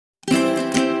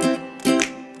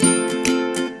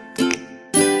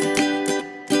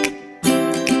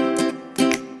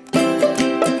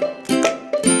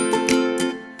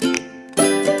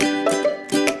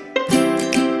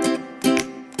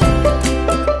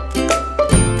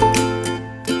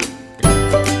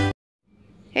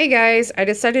Hey guys, I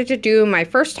decided to do my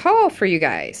first haul for you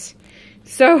guys.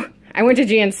 So, I went to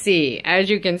GNC. As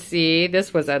you can see,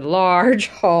 this was a large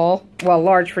haul. Well,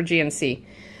 large for GNC.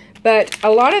 But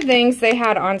a lot of things they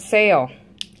had on sale.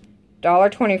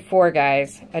 $1.24,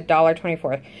 guys.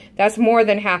 $1.24. That's more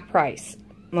than half price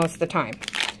most of the time.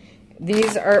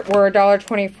 These were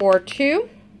 $1.24 too,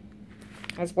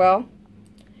 as well.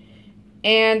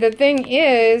 And the thing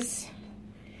is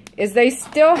they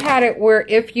still had it where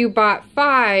if you bought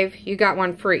 5, you got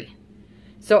 1 free.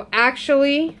 So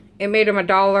actually, it made them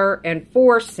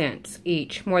 $1.04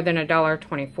 each, more than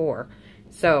 $1.24.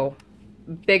 So,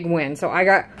 big win. So I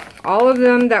got all of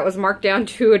them that was marked down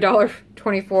to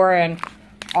 $1.24, and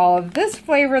all of this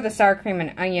flavor, the sour cream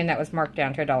and onion, that was marked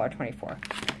down to $1.24.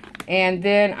 And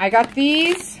then I got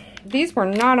these. These were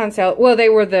not on sale. Well, they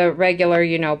were the regular,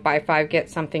 you know, buy 5,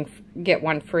 get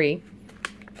 1 free.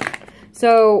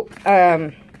 So,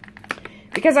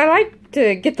 because I like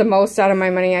to get the most out of my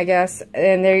money, I guess.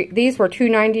 And these were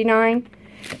 $2.99.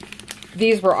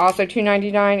 These were also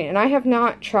 $2.99. And I have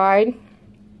not tried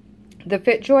the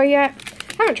FitJoy yet.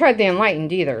 I haven't tried the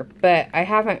Enlightened either. But I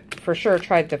haven't for sure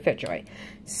tried the FitJoy.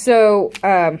 So,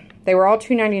 they were all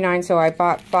 $2.99. So I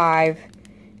bought 5.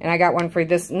 And I got 1 free.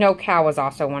 This No Cow was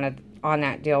also on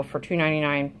that deal for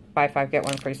 $2.99. Buy 5, get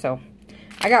 1 free. So,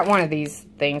 I got one of these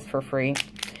things for free.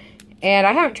 And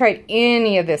I haven't tried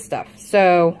any of this stuff.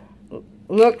 So,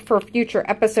 look for future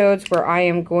episodes where I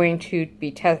am going to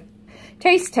be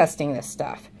taste testing this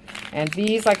stuff. And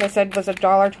these, like I said, was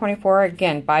 $1.24.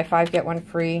 Again, buy 5, get 1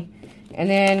 free. And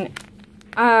then,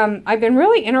 I've been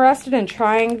really interested in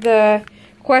trying the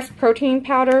Quest protein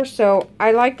powder. So,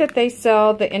 I like that they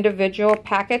sell the individual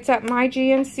packets at my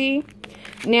GNC.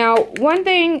 Now, one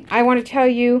thing I want to tell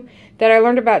you that I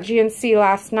learned about GNC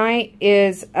last night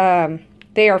is,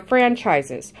 they are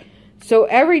franchises. So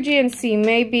every GNC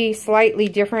may be slightly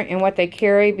different in what they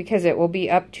carry because it will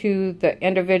be up to the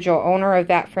individual owner of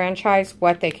that franchise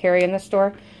what they carry in the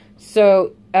store.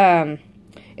 So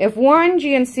if one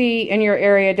GNC in your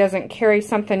area doesn't carry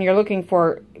something you're looking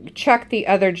for, check the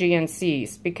other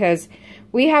GNCs, because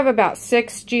we have about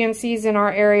 6 GNCs in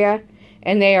our area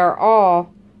and they are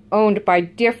all owned by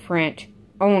different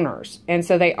owners. And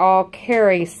so they all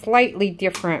carry slightly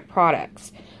different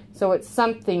products. So it's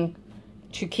something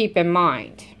to keep in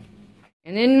mind.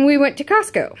 And then we went to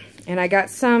Costco. And I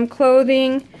got some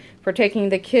clothing for taking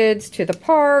the kids to the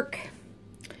park.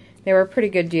 They were a pretty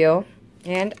good deal.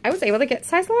 And I was able to get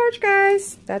size large,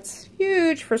 guys. That's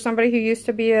huge for somebody who used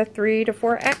to be a 3 to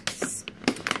 4X.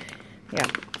 Yeah.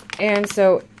 And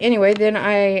so, anyway, then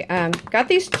I got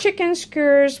these chicken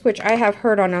skewers, which I have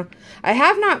heard on I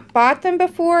have not bought them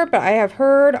before, but I have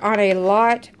heard on a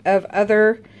lot of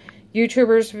other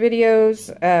YouTubers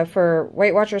videos for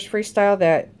Weight Watchers Freestyle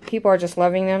that people are just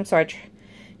loving them. So I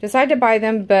decided to buy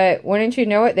them, but wouldn't you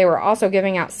know it, they were also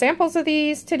giving out samples of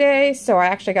these today. So I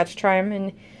actually got to try them,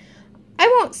 and I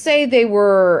won't say they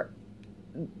were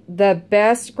the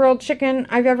best grilled chicken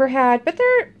I've ever had, but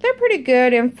they're pretty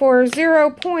good. And for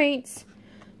 0 points,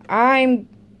 I'm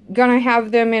gonna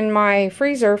have them in my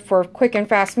freezer for quick and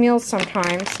fast meals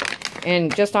sometimes.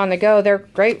 And just on the go, they're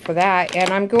great for that.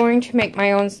 And I'm going to make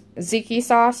my own tzatziki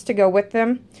sauce to go with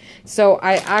them. So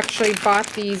I actually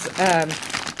bought these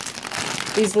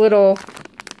little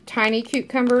tiny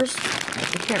cucumbers.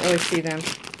 You can't really see them.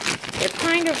 They're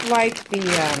kind of like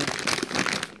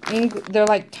they're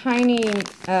like tiny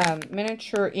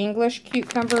miniature English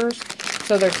cucumbers.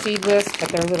 So they're seedless, but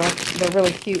they're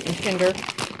really cute and tender.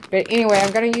 But anyway,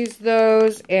 I'm going to use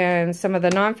those and some of the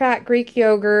non-fat Greek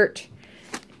yogurt.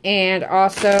 And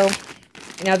also,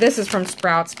 now this is from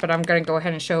Sprouts, but I'm going to go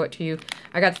ahead and show it to you.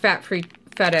 I got the fat-free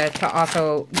feta to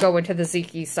also go into the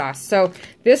tzatziki sauce. So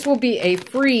this will be a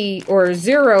free or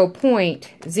 0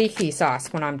 point tzatziki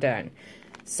sauce when I'm done.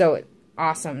 So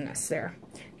awesomeness there.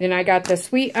 Then I got the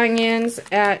sweet onions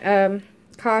at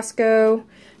Costco.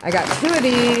 I got 2 of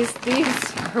these.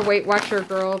 These are Weight Watcher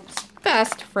Girl's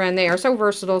best friend. They are so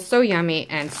versatile, so yummy,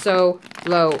 and so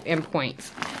low in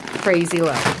points. Crazy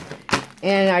low.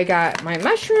 And I got my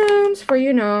mushrooms for,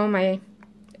 you know, my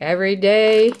every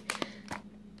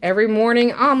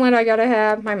morning omelet. I gotta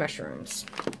have my mushrooms.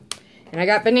 And I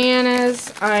got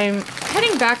bananas. I'm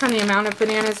cutting back on the amount of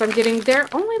bananas I'm getting. They're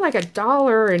only like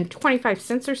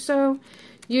 $1.25 or so,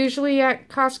 usually at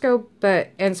Costco.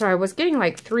 And so I was getting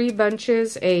like 3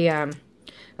 bunches a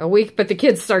week, but the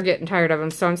kids start getting tired of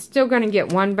them. So I'm still gonna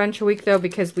get 1 bunch a week though,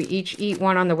 because we each eat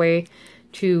one on the way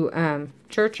to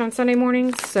church on Sunday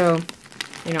mornings. So,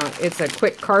 you know, it's a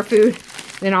quick car food.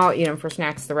 Then I'll eat them for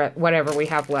snacks, whatever we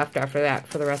have left after that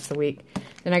for the rest of the week.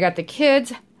 Then I got the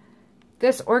kids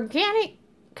this organic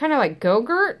kind of like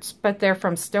Go-Gurts, but they're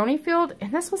from Stonyfield,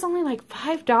 and this was only like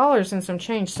 $5 and some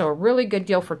change, so a really good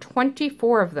deal for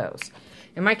 24 of those.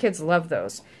 And my kids love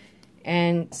those.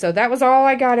 And so that was all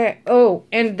I got at, oh,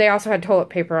 and they also had toilet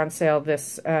paper on sale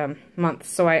this month.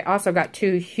 So I also got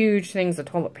 2 huge things of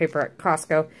toilet paper at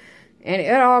Costco. And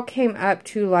it all came up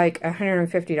to like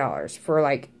 $150 for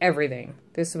like everything.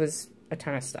 This was a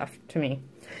ton of stuff to me.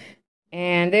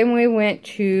 And then we went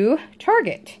to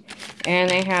Target. And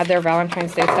they had their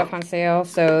Valentine's Day stuff on sale.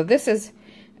 So this is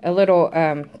a little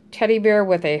teddy bear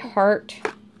with a heart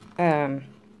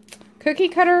cookie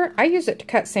cutter. I use it to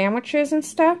cut sandwiches and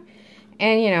stuff.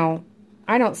 And, you know,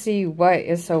 I don't see what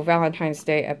is so Valentine's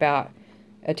Day about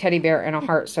a teddy bear and a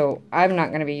heart, so I'm not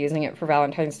going to be using it for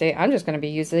Valentine's Day. I'm just going to be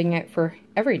using it for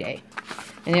every day.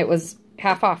 And it was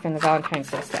half off in the Valentine's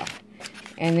Day stuff.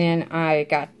 And then I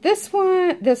got this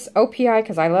one, this OPI,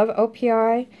 because I love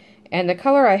OPI. And the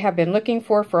color I have been looking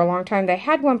for a long time. They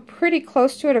had one pretty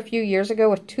close to it a few years ago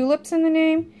with tulips in the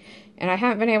name. And I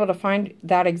haven't been able to find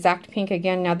that exact pink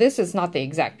again. Now, this is not the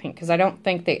exact pink, because I don't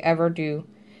think they ever do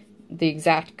the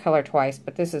exact color twice,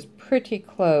 but this is pretty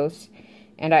close.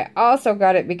 And I also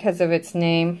got it because of its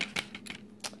name,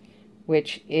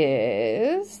 which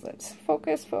is, let's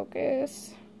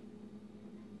focus.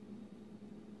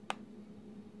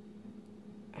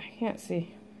 I can't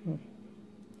see.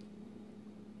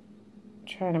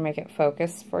 Trying to make it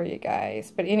focus for you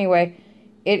guys. But anyway,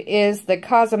 it is the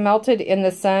Cozumel Melted in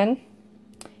the Sun.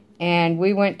 And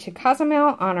we went to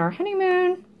Cozumel on our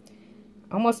honeymoon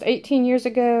almost 18 years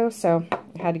ago, so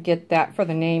I had to get that for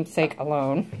the namesake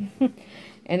alone.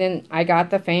 And then I got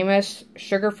the famous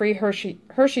sugar-free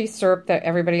Hershey syrup that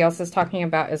everybody else is talking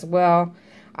about as well.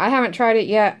 I haven't tried it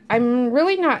yet. I'm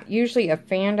really not usually a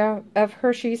fan of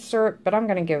Hershey's syrup, but I'm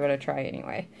going to give it a try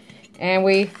anyway. And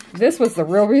this was the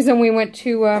real reason we went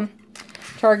to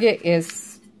Target,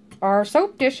 is our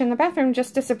soap dish in the bathroom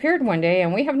just disappeared one day,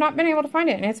 and we have not been able to find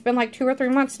it, and it's been like 2 or 3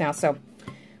 months now, so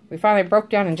we finally broke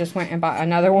down and just went and bought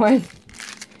another one.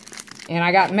 And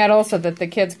I got metal so that the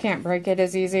kids can't break it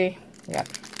as easy. Yep.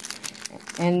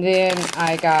 And then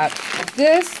I got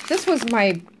this. This was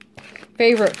my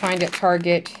favorite find at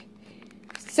Target.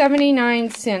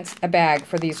 79 cents a bag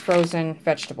for these frozen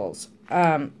vegetables.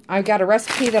 I've got a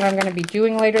recipe that I'm going to be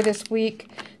doing later this week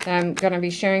that I'm going to be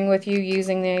sharing with you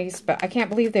using these. But I can't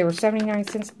believe they were 79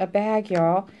 cents a bag,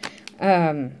 y'all.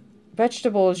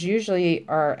 Vegetables usually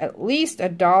are at least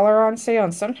 $1 on sale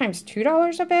and sometimes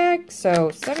 $2 a bag.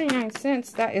 So 79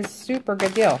 cents, that is super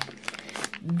good deal.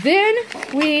 Then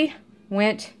we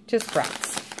went to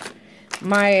Sprouts.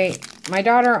 My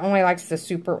daughter only likes the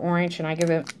super orange, and I give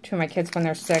it to my kids when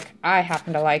they're sick. I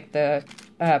happen to like the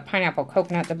pineapple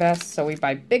coconut the best, so we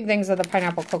buy big things of the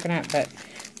pineapple coconut, but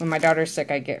when my daughter's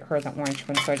sick, I get her the orange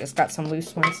one, so I just got some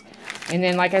loose ones. And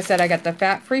then, like I said, I got the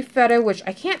fat-free feta, which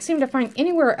I can't seem to find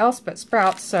anywhere else but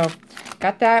Sprouts, so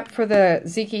got that for the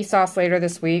Ziki sauce later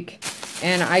this week.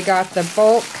 And I got the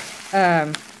bulk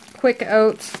quick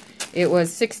oats. It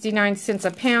was 69 cents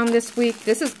a pound this week.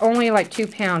 This is only like 2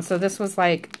 pounds, so this was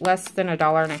like less than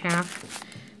 $1.50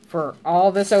 for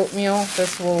all this oatmeal.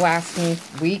 This will last me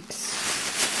weeks.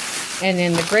 And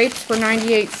then the grapes were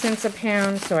 98 cents a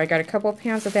pound, so I got a couple of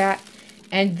pounds of that.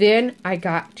 And then I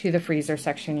got to the freezer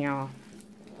section, y'all.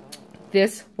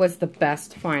 This was the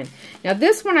best find. Now,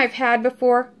 this one I've had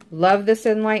before. Love this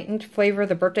Enlightened flavor,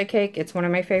 the birthday cake. It's one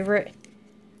of my favorite.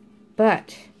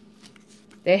 But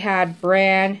they had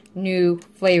brand new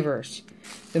flavors.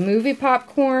 The movie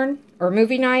popcorn, or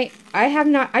movie night, I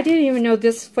didn't even know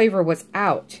this flavor was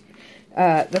out.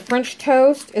 The French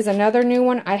toast is another new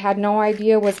one I had no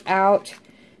idea was out.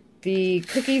 The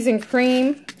cookies and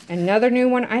cream, another new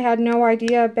one I had no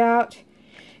idea about.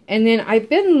 And then I've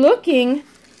been looking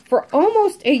for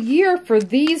almost a year for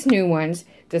these new ones.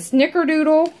 The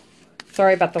Snickerdoodle,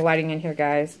 sorry about the lighting in here,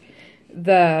 guys.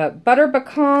 The butter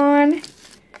pecan,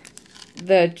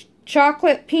 the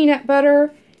chocolate peanut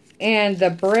butter, and the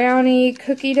brownie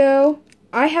cookie dough.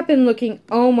 I have been looking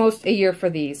almost a year for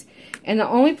these. And the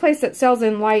only place that sells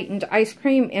Enlightened ice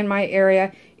cream in my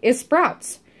area is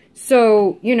Sprouts.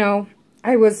 So, you know,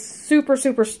 I was super,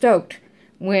 super stoked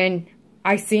when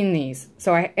I seen these.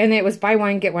 And it was buy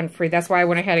one, get one free. That's why I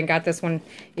went ahead and got this one,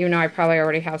 even though I probably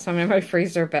already have some in my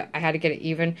freezer, but I had to get it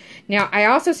even. Now, I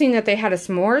also seen that they had a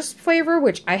s'mores flavor,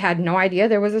 which I had no idea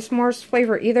there was a s'mores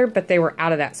flavor either, but they were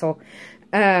out of that. So,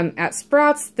 at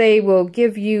Sprouts, they will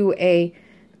give you a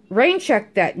rain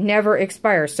check that never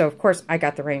expires. So, of course, I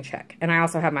got the rain check. And I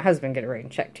also have my husband get a rain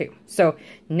check, too. So,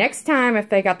 next time, if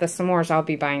they got the s'mores, I'll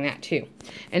be buying that, too.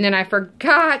 And then I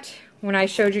forgot, when I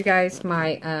showed you guys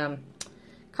my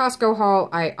Costco haul,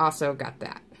 I also got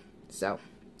that. So,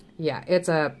 Yeah, it's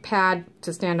a pad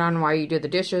to stand on while you do the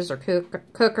dishes or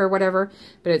cook or whatever,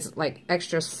 but it's like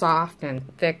extra soft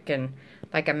and thick and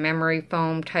like a memory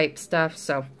foam type stuff.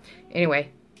 So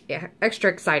anyway, yeah,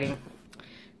 extra exciting.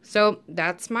 So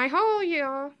that's my haul,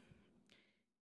 y'all.